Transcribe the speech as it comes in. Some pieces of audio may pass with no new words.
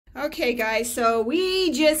Okay guys, so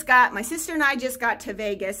my sister and I just got to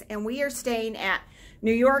Vegas and we are staying at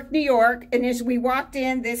New York, New York. And as we walked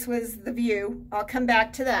in, this was the view. I'll come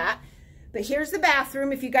back to that. But here's the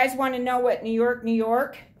bathroom. If you guys want to know what New York, New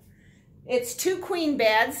York, it's 2 queen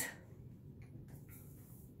beds.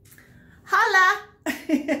 Holla!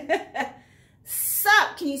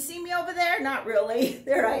 Sup? Can you see me over there? Not really.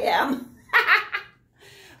 There I am.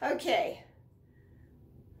 Okay.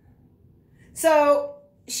 So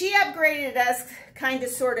she upgraded us kind of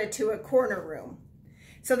sort of to a corner room.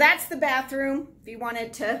 So that's the bathroom, if you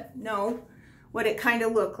wanted to know what it kind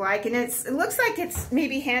of looked like. And it looks like it's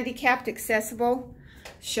maybe handicapped accessible.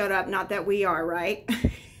 Shut up, not that we are, right?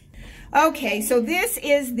 Okay, so this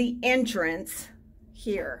is the entrance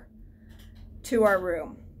here to our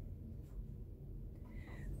room.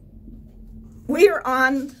 We are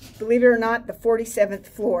on, believe it or not, the 47th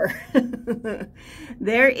floor.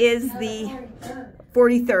 There is the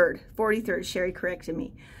 43rd. Sherry corrected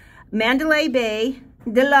me. Mandalay Bay,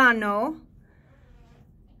 Delano.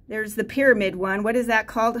 There's the pyramid one. What is that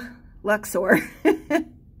called? Luxor.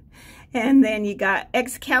 And then you got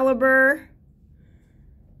Excalibur,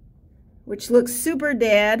 which looks super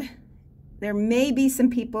dead. There may be some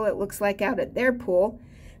people, it looks like, out at their pool.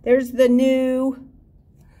 There's the new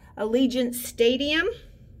Allegiant Stadium.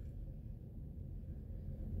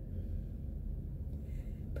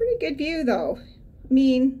 Pretty good view though. I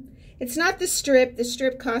mean, it's not the Strip. The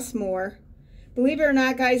Strip costs more. Believe it or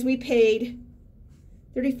not, guys, we paid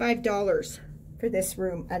 $35 for this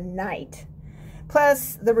room a night,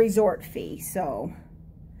 plus the resort fee. So,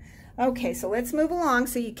 okay, so let's move along.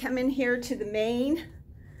 So you come in here to the main.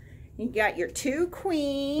 You got your 2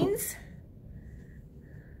 queens.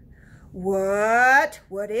 What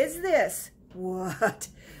is this? What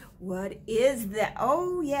is that?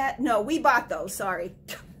 Oh yeah, no, we bought those, sorry.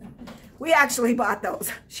 We actually bought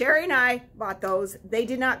those. Sherry and I bought those. They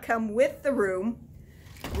did not come with the room.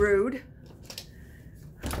 Rude.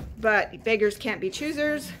 But beggars can't be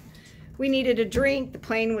choosers. We needed a drink. The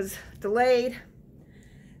plane was delayed.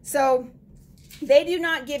 So they do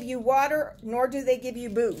not give you water, nor do they give you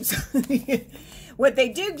booze. What they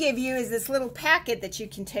do give you is this little packet that you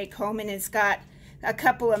can take home, and it's got a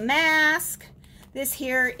couple of masks. This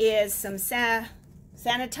here is some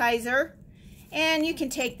sanitizer, and you can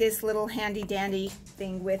take this little handy dandy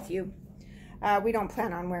thing with you. We don't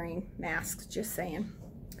plan on wearing masks, just saying.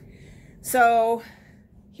 So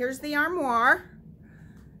here's the armoire.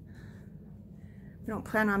 We don't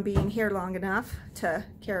plan on being here long enough to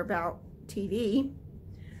care about TV.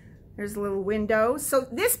 There's a little window. So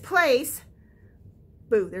this place,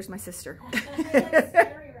 boo, there's my sister.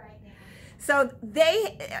 So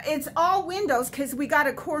it's all windows because we got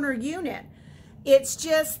a corner unit. It's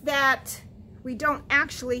just that we don't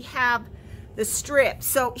actually have the strip.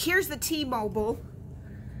 So here's the T-Mobile.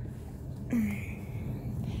 You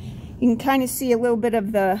can kind of see a little bit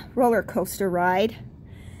of the roller coaster ride.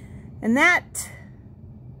 And that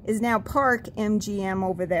is now Park MGM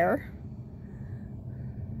over there.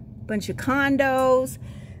 Bunch of condos,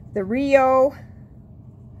 the Rio.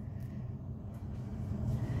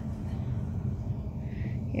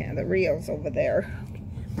 Yeah, the Rio's over there.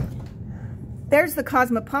 There's the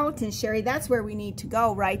Cosmopolitan, Sherry. That's where we need to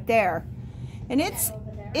go, right there. And it's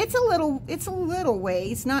a little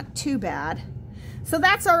ways, not too bad. So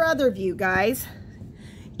that's our other view, guys.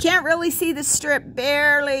 Can't really see the Strip,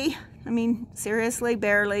 barely. I mean, seriously,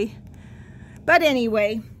 barely. But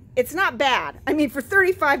anyway, it's not bad. I mean, for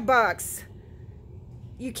 35 bucks,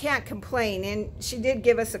 you can't complain. And she did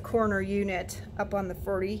give us a corner unit up on the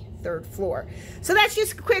 43rd floor. So that's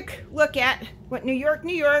just a quick look at what New York,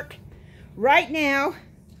 New York, right now.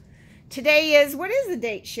 Today is, what is the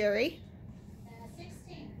date, Sherry?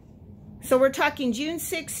 16th. So we're talking June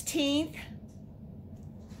 16th,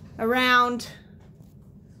 around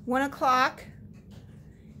 1 o'clock,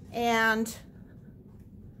 and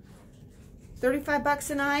 35 bucks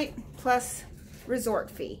a night plus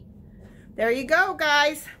resort fee. There you go,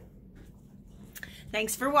 guys.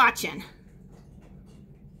 Thanks for watching.